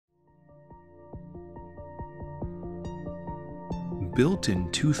Built in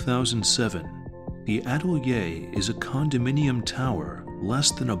 2007, the Atelier is a condominium tower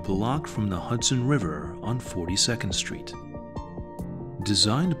less than a block from the Hudson River on 42nd Street.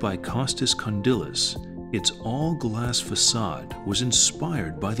 Designed by Costas Kondylis, its all-glass facade was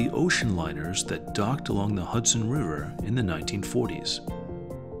inspired by the ocean liners that docked along the Hudson River in the 1940s.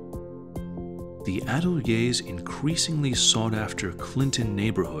 The Atelier's increasingly sought-after Clinton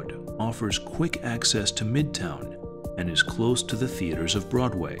neighborhood offers quick access to Midtown and is close to the theaters of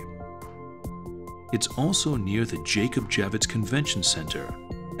Broadway. It's also near the Jacob Javits Convention Center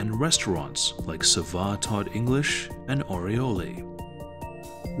and restaurants like Todd English and Aureole.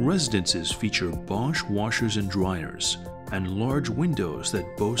 Residences feature Bosch washers and dryers and large windows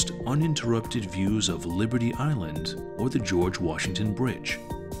that boast uninterrupted views of Liberty Island or the George Washington Bridge.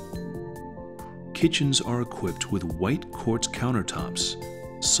 Kitchens are equipped with white quartz countertops,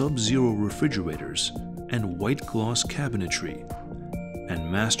 sub-zero refrigerators, and white gloss cabinetry,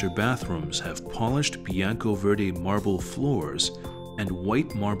 and master bathrooms have polished Bianco Verde marble floors and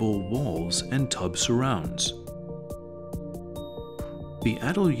white marble walls and tub surrounds. The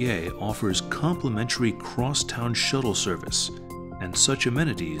Atelier offers complimentary cross-town shuttle service and such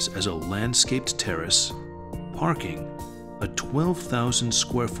amenities as a landscaped terrace, parking, a 12,000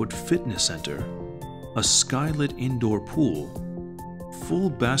 square foot fitness center, a skylit indoor pool, full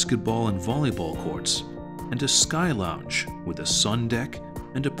basketball and volleyball courts, and a sky lounge with a sun deck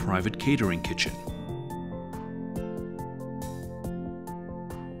and a private catering kitchen.